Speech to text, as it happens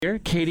Here,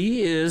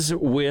 Katie is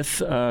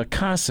with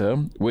CASA,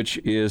 which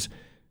is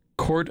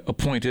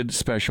Court-Appointed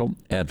Special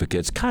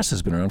Advocates.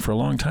 CASA's been around for a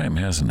long time,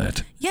 hasn't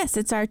it? Yes,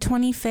 it's our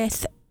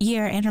 25th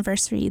year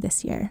anniversary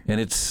this year. And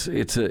it's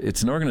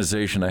an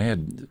organization. I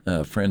had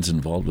friends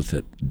involved with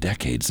it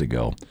decades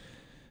ago.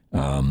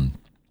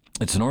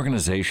 It's an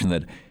organization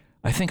that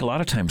I think a lot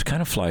of times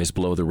kind of flies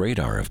below the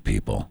radar of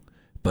people,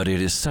 but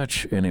it is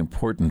such an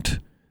important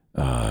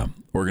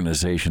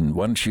organization.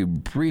 Why don't you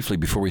briefly,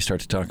 before we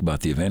start to talk about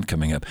the event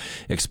coming up,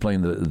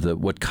 explain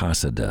what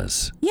CASA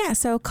does? Yeah,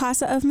 so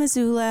CASA of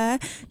Missoula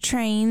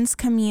trains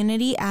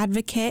community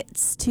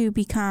advocates to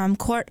become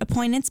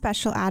court-appointed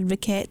special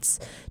advocates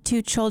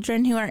to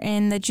children who are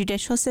in the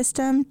judicial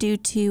system due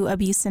to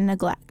abuse and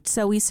neglect.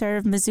 So we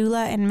serve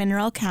Missoula and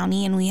Mineral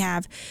County, and we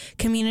have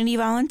community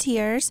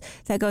volunteers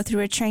that go through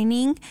a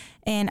training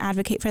and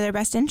advocate for their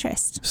best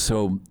interest.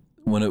 So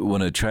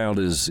when a child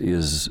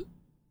is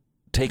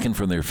taken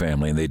from their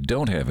family and they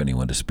don't have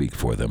anyone to speak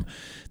for them,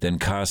 then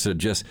CASA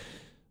just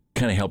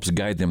kind of helps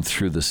guide them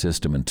through the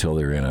system until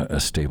they're in a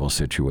stable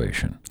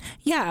situation.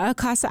 Yeah, a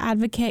CASA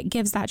advocate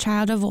gives that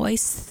child a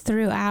voice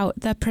throughout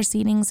the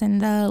proceedings in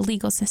the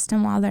legal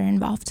system while they're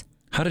involved.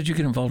 How did you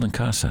get involved in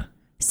CASA?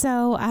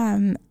 So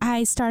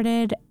I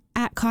started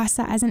at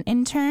CASA as an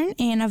intern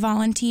and a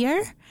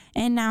volunteer,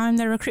 and now I'm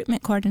the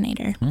recruitment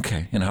coordinator.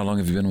 Okay. And how long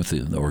have you been with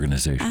the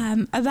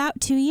organization? About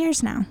 2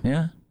 years now.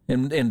 Yeah.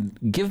 And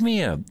give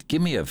me a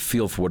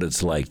feel for what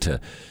it's like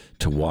to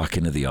walk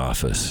into the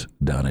office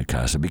down at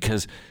CASA,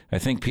 because I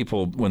think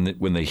people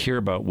when they hear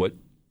about what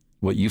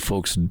you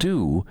folks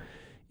do,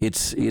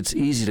 it's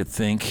easy to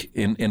think,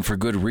 and for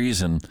good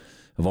reason,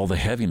 of all the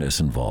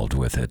heaviness involved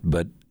with it.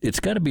 But it's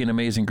got to be an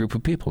amazing group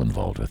of people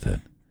involved with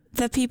it.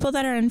 The people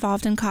that are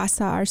involved in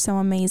CASA are so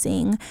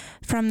amazing,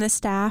 from the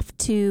staff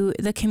to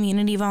the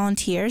community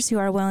volunteers who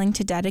are willing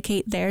to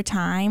dedicate their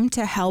time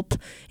to help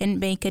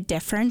and make a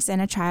difference in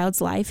a child's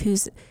life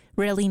who's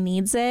really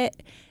needs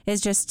it.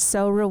 Is just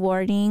so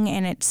rewarding,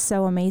 and it's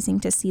so amazing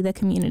to see the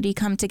community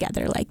come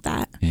together like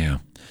that. Yeah.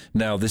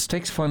 Now, this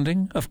takes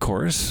funding, of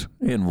course,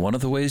 and one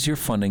of the ways you're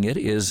funding it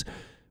is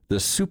the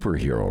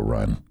Superhero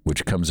Run,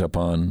 which comes up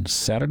on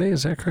Saturday.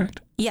 Is that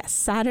correct? Yes,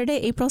 Saturday,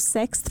 April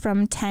 6th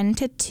from 10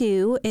 to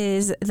 2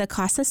 is the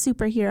CASA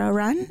Superhero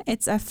Run.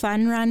 It's a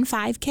fun run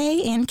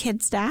 5K and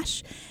Kids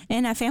Dash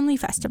and a family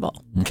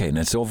festival. Okay, and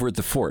it's over at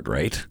the Fort,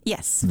 right?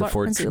 Yes, the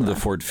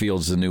Fort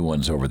Field's the new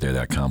ones over there,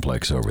 that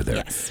complex over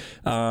there. Yes.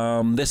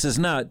 This is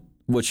not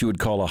what you would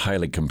call a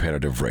highly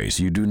competitive race.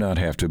 You do not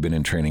have to have been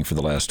in training for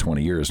the last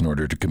 20 years in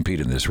order to compete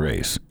in this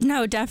race.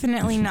 No,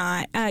 definitely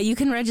not. You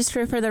can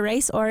register for the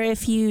race, or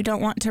if you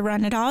don't want to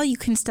run at all, you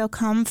can still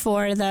come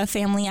for the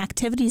family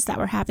activities that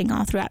we're having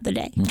all throughout the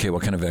day. Okay,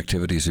 what kind of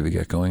activities have you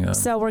got going on?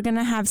 So we're going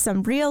to have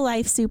some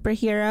real-life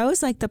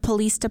superheroes like the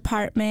police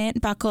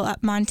department, Buckle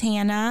Up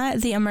Montana,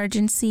 the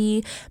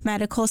emergency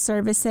medical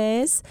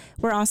services.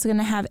 We're also going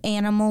to have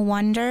animal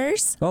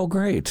wonders. Oh,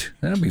 great.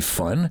 That'll be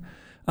fun.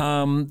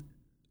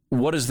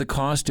 What is the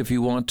cost if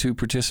you want to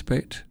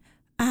participate?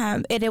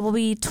 It will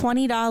be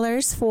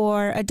 $20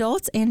 for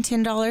adults and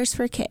 $10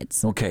 for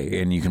kids.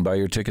 Okay, and you can buy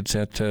your tickets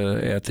at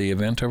the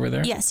event over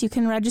there? Yes, you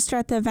can register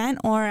at the event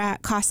or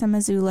at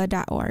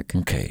casamissoula.org.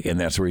 Okay, and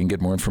that's where you can get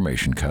more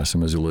information,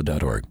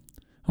 casamissoula.org.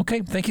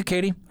 Okay, thank you,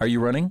 Katie. Are you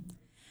running?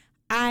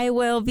 I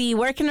will be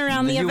working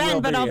around the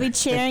event, but I'll be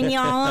cheering you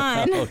all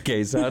on.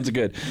 Okay, sounds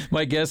good.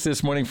 My guest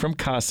this morning from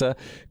CASA,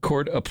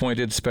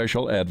 Court-Appointed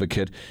Special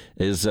Advocate,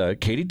 is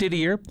Katie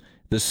Didier.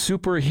 The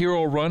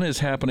Superhero Run is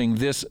happening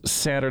this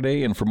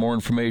Saturday, and for more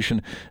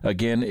information,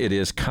 again, it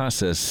is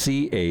CASA,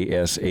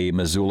 CASA,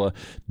 Missoula.org.